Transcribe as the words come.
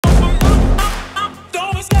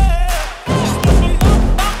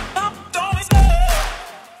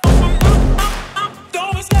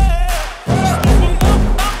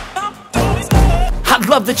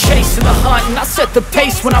love the chase and the hunt, and I set the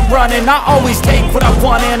pace when I'm running. I always take what I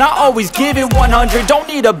want and I always give it 100. Don't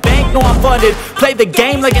need a bank, no I'm funded. Play the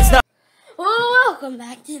game like it's not. Well, welcome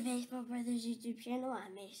back to the Baseball Brothers YouTube channel.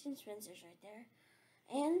 I'm Mason. Spencer's right there.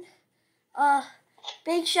 And,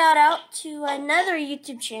 big shout out to another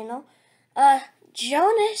YouTube channel,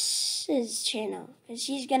 Jonas's channel, because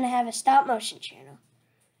he's going to have a stop motion channel.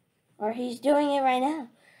 Or he's doing it right now.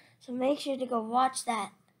 So make sure to go watch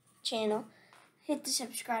that channel. Hit the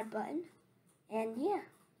subscribe button. And yeah.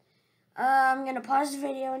 I'm going to pause the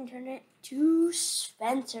video and turn it to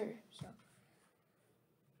Spencer. So.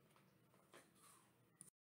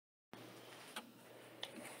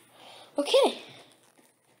 Okay.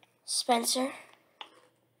 Spencer.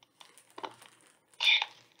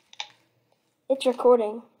 It's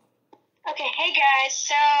recording. Okay, hey guys,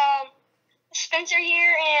 so Spencer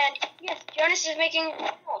here, and yes, Jonas is making a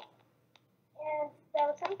channel. And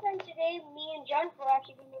so sometime today, me and John will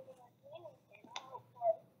actually be making a gaming channel.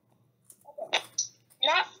 Okay.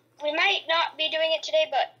 We might not be doing it today,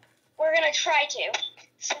 but we're gonna try to.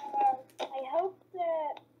 So I hope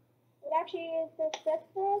that it actually is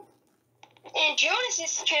successful. And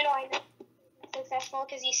Jonas's channel, I know, is successful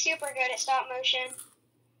because he's super good at stop motion.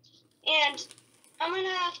 And I'm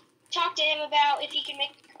gonna talk to him about if he can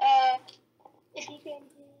make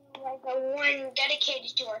do like a one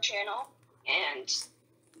dedicated to our channel. And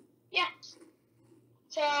yeah.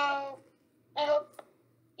 So I hope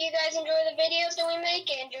you guys enjoy the videos that we make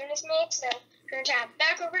and Jonas makes. So turn time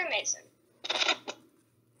back over to Mason.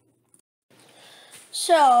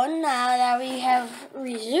 So now that we have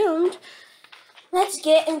resumed, let's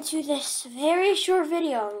get into this very short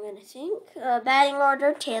video, I'm going to think. Batting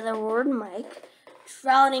order, Taylor Ward, Mike,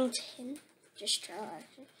 Troutington, just Trout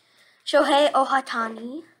actually, Shohei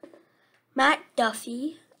Ohtani, Matt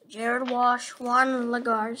Duffy, Jared Walsh, Juan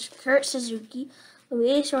Lagares, Kurt Suzuki,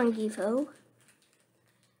 Luis Rengifo,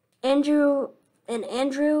 Andrew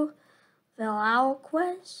Velasquez,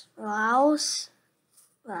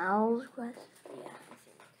 yeah.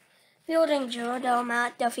 Fielding, Joe Del,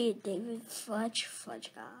 Matt Duffy, David Fudge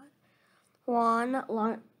God, Juan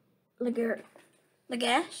Lagares,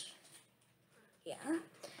 yeah,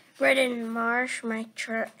 Brendan Marsh, Mike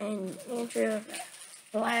Trout, and Andrew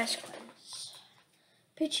Velasquez.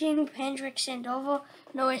 Pitching, Hendrik Sandoval,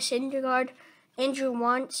 Noah Syndergaard, Andrew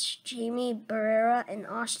Wantz, Jamie Barrera, and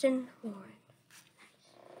Austin Warren.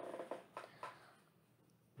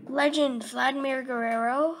 Legend, Vladimir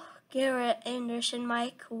Guerrero, Garrett Anderson,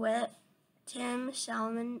 Mike Witt, Tim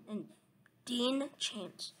Salmon, and Dean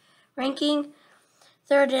Chance. Ranking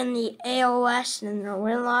third in the AL West, and their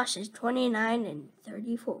win-loss is 29 and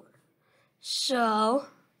 34. So,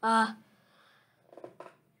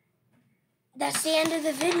 that's the end of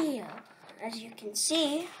the video, as you can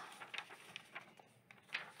see.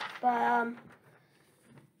 But,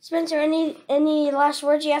 Spencer, any last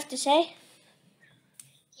words you have to say?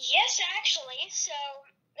 Yes, actually. So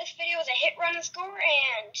this video was a hit, run, and score,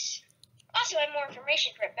 and also had more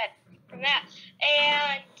information from that.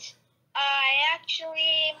 And I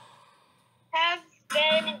actually have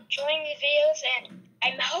been enjoying the videos, and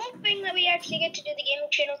I'm hoping that we actually get to do the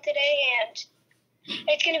gaming channel today, and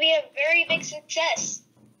it's going to be a very big success.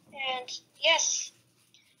 And yes,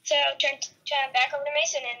 so turn back over to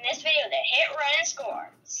Mason in this video, the hit, run, and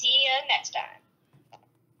score. See you next time.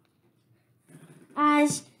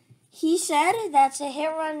 As he said, that's a hit,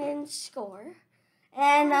 run, and score.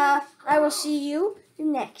 And I will see you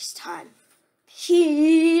next time.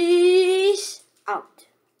 Peace out.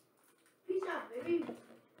 Peace out, baby.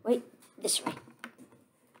 Wait, this way.